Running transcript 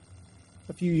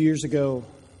A few years ago,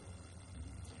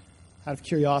 out of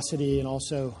curiosity and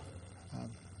also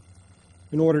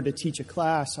in order to teach a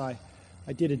class, I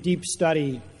did a deep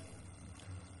study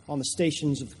on the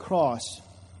Stations of the Cross.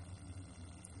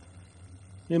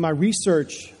 In my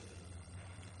research,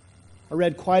 I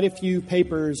read quite a few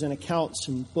papers and accounts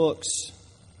and books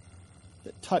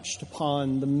that touched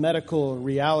upon the medical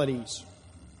realities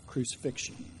of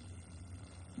crucifixion.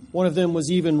 One of them was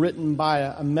even written by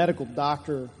a medical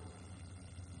doctor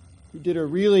who did a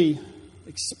really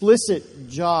explicit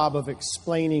job of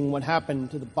explaining what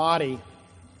happened to the body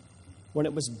when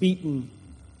it was beaten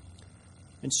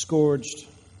and scourged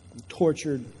and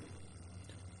tortured,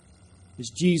 as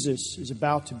Jesus is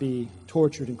about to be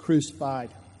tortured and crucified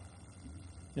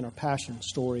in our Passion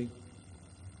story.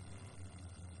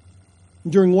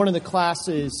 During one of the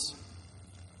classes,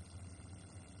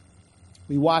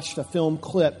 we watched a film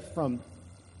clip from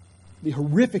the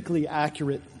horrifically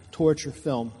accurate torture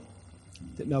film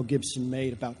that Mel Gibson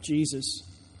made about Jesus.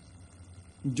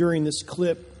 During this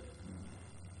clip,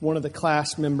 one of the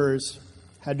class members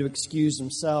had to excuse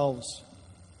themselves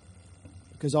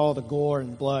because all the gore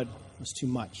and blood was too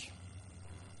much.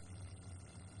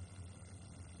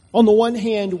 On the one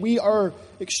hand, we are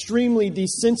extremely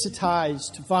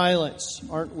desensitized to violence,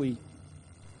 aren't we?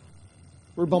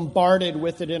 We're bombarded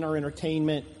with it in our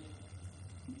entertainment,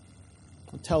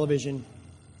 on television,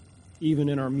 even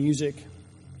in our music,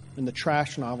 and the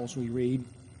trash novels we read.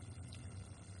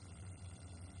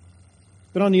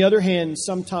 But on the other hand,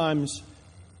 sometimes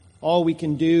all we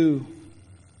can do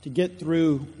to get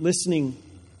through listening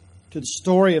to the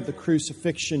story of the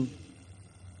crucifixion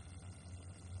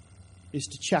is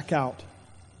to check out.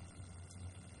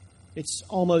 It's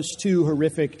almost too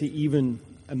horrific to even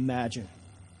imagine.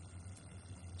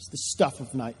 It's the stuff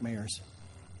of nightmares.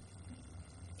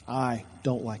 I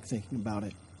don't like thinking about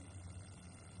it.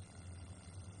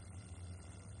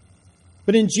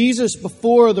 But in Jesus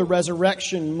before the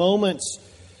resurrection moments,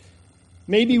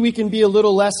 maybe we can be a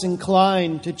little less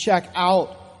inclined to check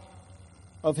out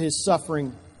of his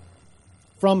suffering,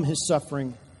 from his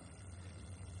suffering.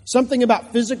 Something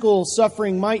about physical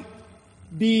suffering might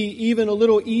be even a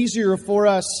little easier for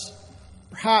us,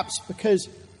 perhaps because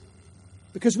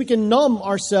we can numb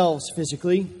ourselves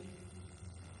physically.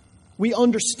 We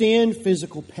understand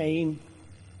physical pain.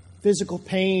 Physical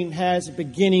pain has a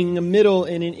beginning, a middle,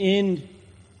 and an end.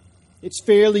 It's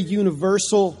fairly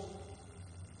universal.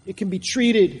 It can be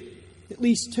treated, at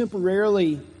least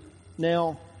temporarily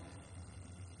now.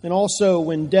 And also,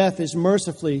 when death is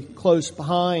mercifully close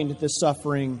behind the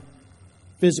suffering,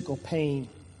 physical pain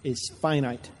is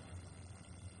finite.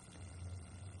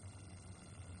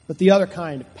 But the other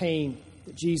kind of pain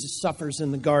that Jesus suffers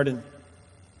in the garden,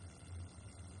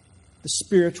 the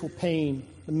spiritual pain,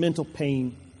 the mental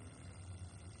pain,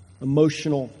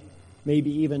 emotional,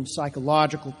 maybe even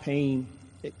psychological pain,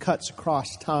 it cuts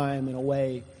across time in a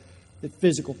way that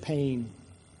physical pain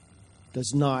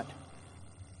does not.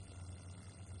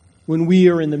 When we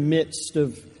are in the midst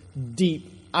of deep,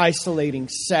 isolating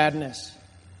sadness,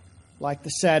 like the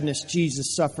sadness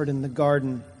Jesus suffered in the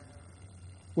garden,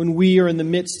 when we are in the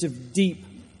midst of deep,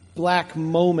 black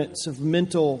moments of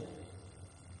mental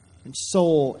and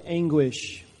soul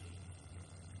anguish,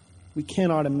 we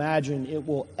cannot imagine it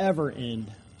will ever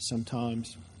end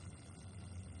sometimes.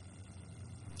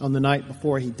 On the night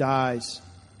before he dies,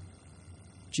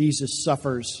 Jesus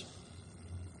suffers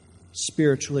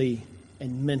spiritually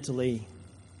and mentally.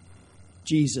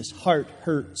 Jesus' heart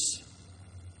hurts.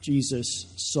 Jesus'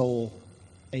 soul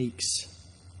aches.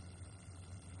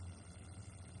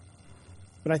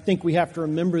 But I think we have to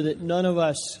remember that none of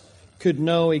us could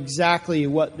know exactly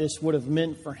what this would have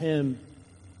meant for him.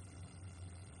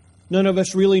 None of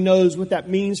us really knows what that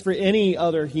means for any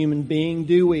other human being,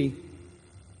 do we?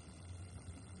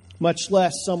 Much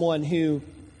less someone who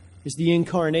is the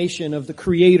incarnation of the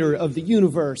creator of the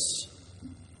universe.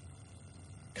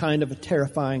 Kind of a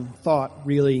terrifying thought,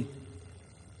 really,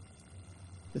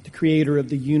 that the creator of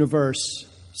the universe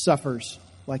suffers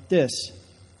like this.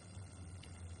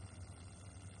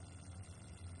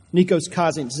 Nikos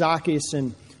Kazantzakis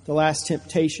in The Last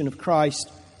Temptation of Christ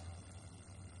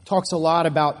talks a lot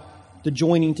about the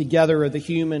joining together of the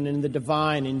human and the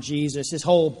divine in Jesus. His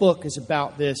whole book is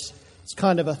about this. It's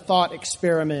kind of a thought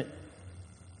experiment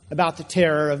about the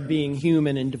terror of being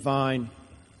human and divine.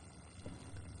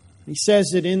 He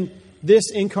says that in this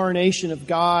incarnation of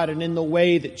God and in the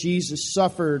way that Jesus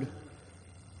suffered,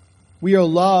 we are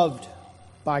loved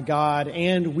by God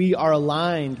and we are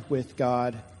aligned with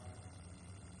God.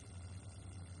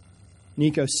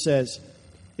 Nikos says,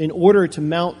 in order to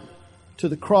mount to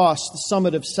the cross, the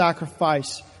summit of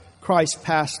sacrifice, Christ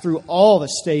passed through all the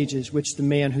stages which the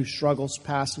man who struggles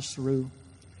passes through.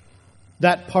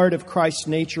 That part of Christ's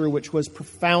nature which was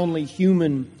profoundly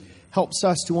human helps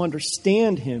us to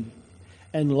understand him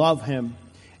and love him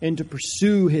and to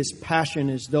pursue his passion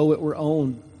as though it were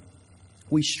own.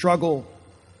 We struggle.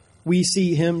 We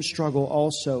see him struggle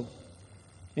also,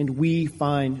 and we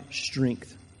find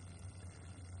strength.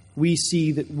 We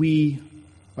see that we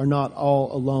are not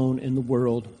all alone in the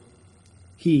world.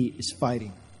 He is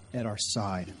fighting at our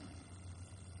side.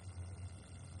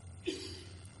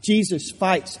 Jesus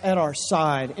fights at our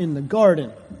side in the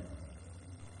garden.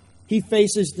 He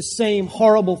faces the same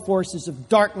horrible forces of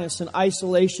darkness and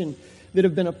isolation that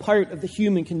have been a part of the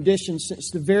human condition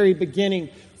since the very beginning,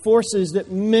 forces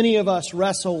that many of us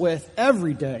wrestle with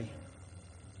every day.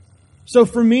 So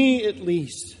for me, at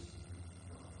least,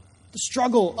 the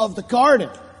struggle of the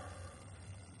garden,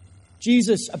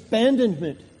 Jesus'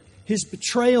 abandonment, his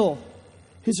betrayal,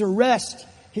 his arrest,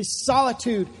 his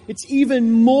solitude, it's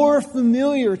even more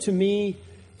familiar to me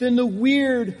than the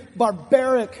weird,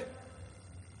 barbaric,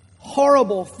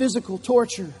 horrible physical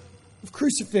torture of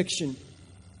crucifixion.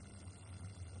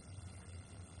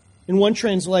 In one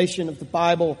translation of the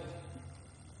Bible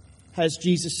has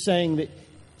Jesus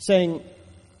saying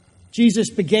Jesus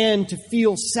began to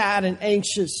feel sad and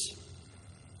anxious.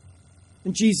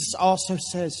 And Jesus also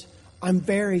says, I'm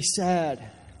very sad.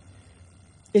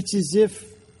 It's as if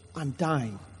I'm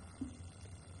dying.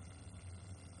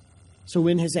 So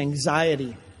in his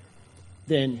anxiety,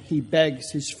 then he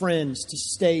begs his friends to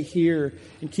stay here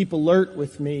and keep alert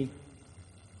with me.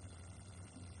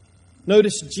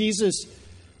 Notice Jesus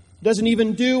doesn't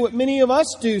even do what many of us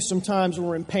do sometimes when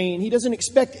we're in pain. He doesn't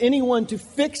expect anyone to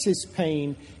fix his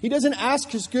pain. He doesn't ask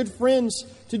his good friends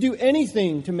to do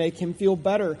anything to make him feel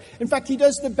better. In fact, he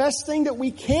does the best thing that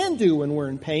we can do when we're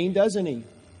in pain, doesn't he?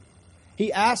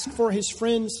 He asks for his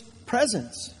friends'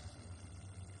 presence.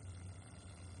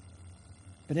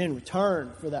 But in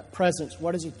return for that presence,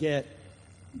 what does he get?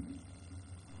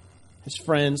 His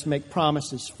friends make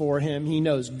promises for him. He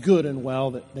knows good and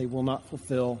well that they will not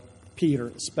fulfill.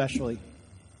 Peter especially.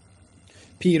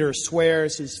 Peter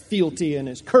swears his fealty and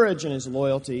his courage and his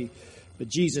loyalty, but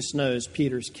Jesus knows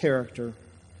Peter's character.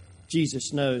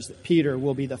 Jesus knows that Peter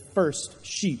will be the first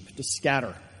sheep to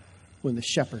scatter when the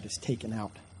shepherd is taken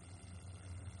out.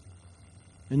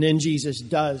 And then Jesus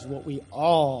does what we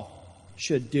all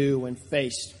should do when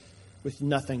faced with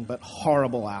nothing but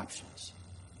horrible options.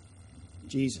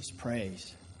 Jesus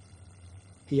prays.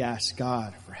 He asks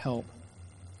God for help.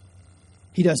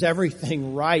 He does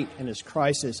everything right in his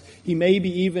crisis. He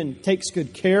maybe even takes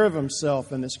good care of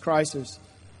himself in this crisis.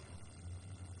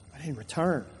 But in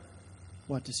return,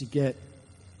 what does he get?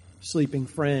 Sleeping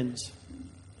friends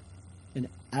and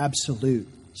absolute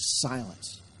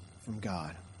silence from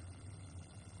God.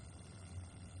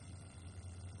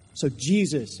 So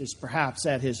Jesus is perhaps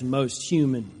at his most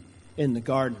human in the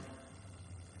garden.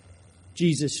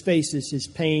 Jesus faces his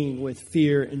pain with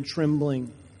fear and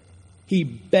trembling. He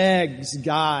begs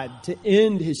God to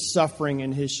end his suffering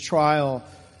and his trial,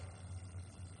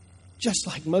 just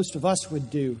like most of us would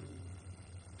do.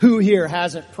 Who here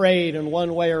hasn't prayed in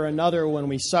one way or another when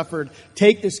we suffered,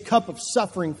 take this cup of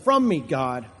suffering from me,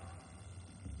 God,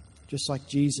 just like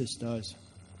Jesus does.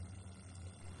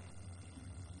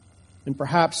 And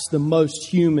perhaps the most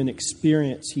human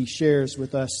experience he shares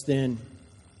with us then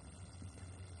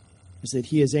is that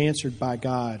he is answered by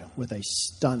God with a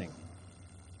stunning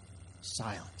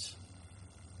silence.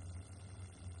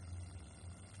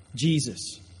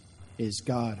 Jesus is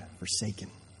God forsaken.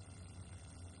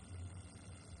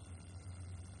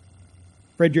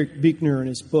 Frederick Buechner, in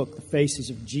his book, The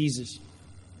Faces of Jesus,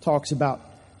 talks about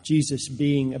Jesus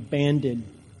being abandoned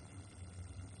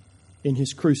in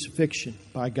his crucifixion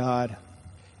by God,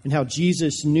 and how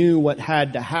Jesus knew what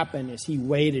had to happen as he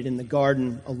waited in the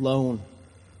garden alone.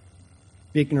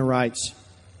 Buechner writes,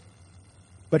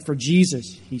 but for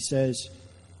Jesus, he says,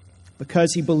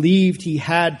 because he believed he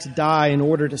had to die in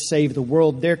order to save the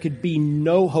world, there could be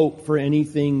no hope for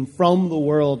anything from the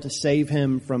world to save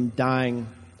him from dying.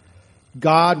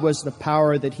 God was the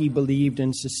power that he believed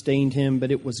and sustained him,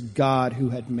 but it was God who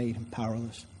had made him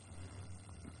powerless.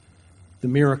 The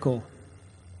miracle,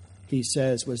 he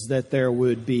says, was that there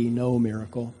would be no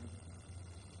miracle.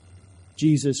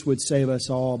 Jesus would save us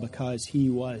all because he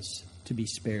was to be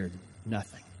spared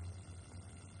nothing.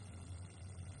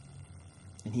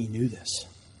 And he knew this.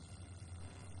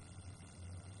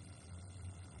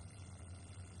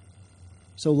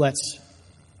 So let's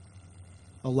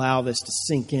allow this to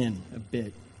sink in a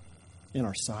bit in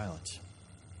our silence.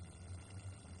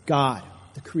 God,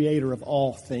 the creator of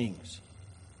all things,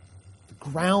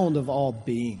 the ground of all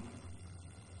being,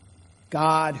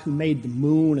 God who made the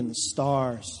moon and the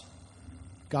stars,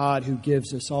 God who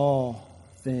gives us all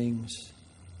things,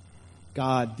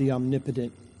 God the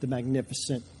omnipotent, the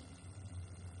magnificent,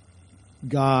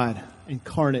 God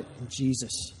incarnate in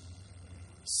Jesus,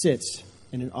 sits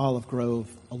in an olive grove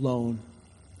alone,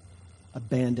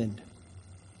 abandoned,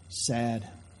 sad,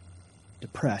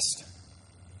 depressed,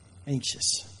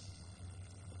 anxious,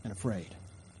 and afraid.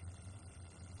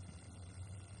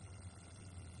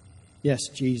 Yes,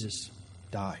 Jesus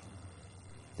died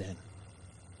then.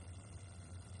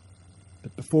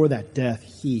 But before that death,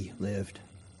 he lived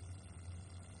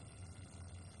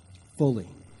fully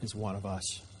as one of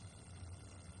us.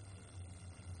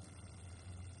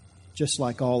 Just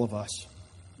like all of us,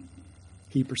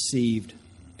 he perceived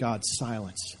God's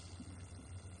silence,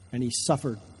 and he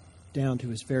suffered down to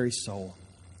his very soul.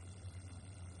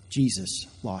 Jesus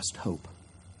lost hope.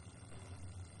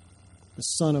 The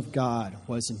Son of God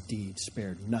was indeed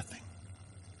spared nothing.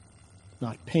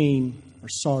 Not pain or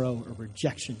sorrow or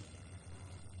rejection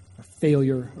or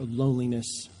failure or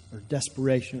loneliness or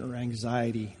desperation or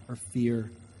anxiety or fear.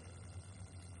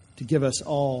 To give us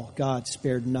all, God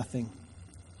spared nothing.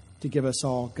 To give us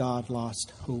all, God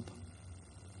lost hope.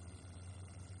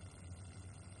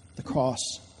 The cross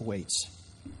awaits.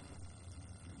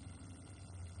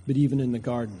 But even in the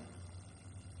garden,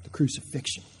 the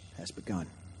crucifixion has begun.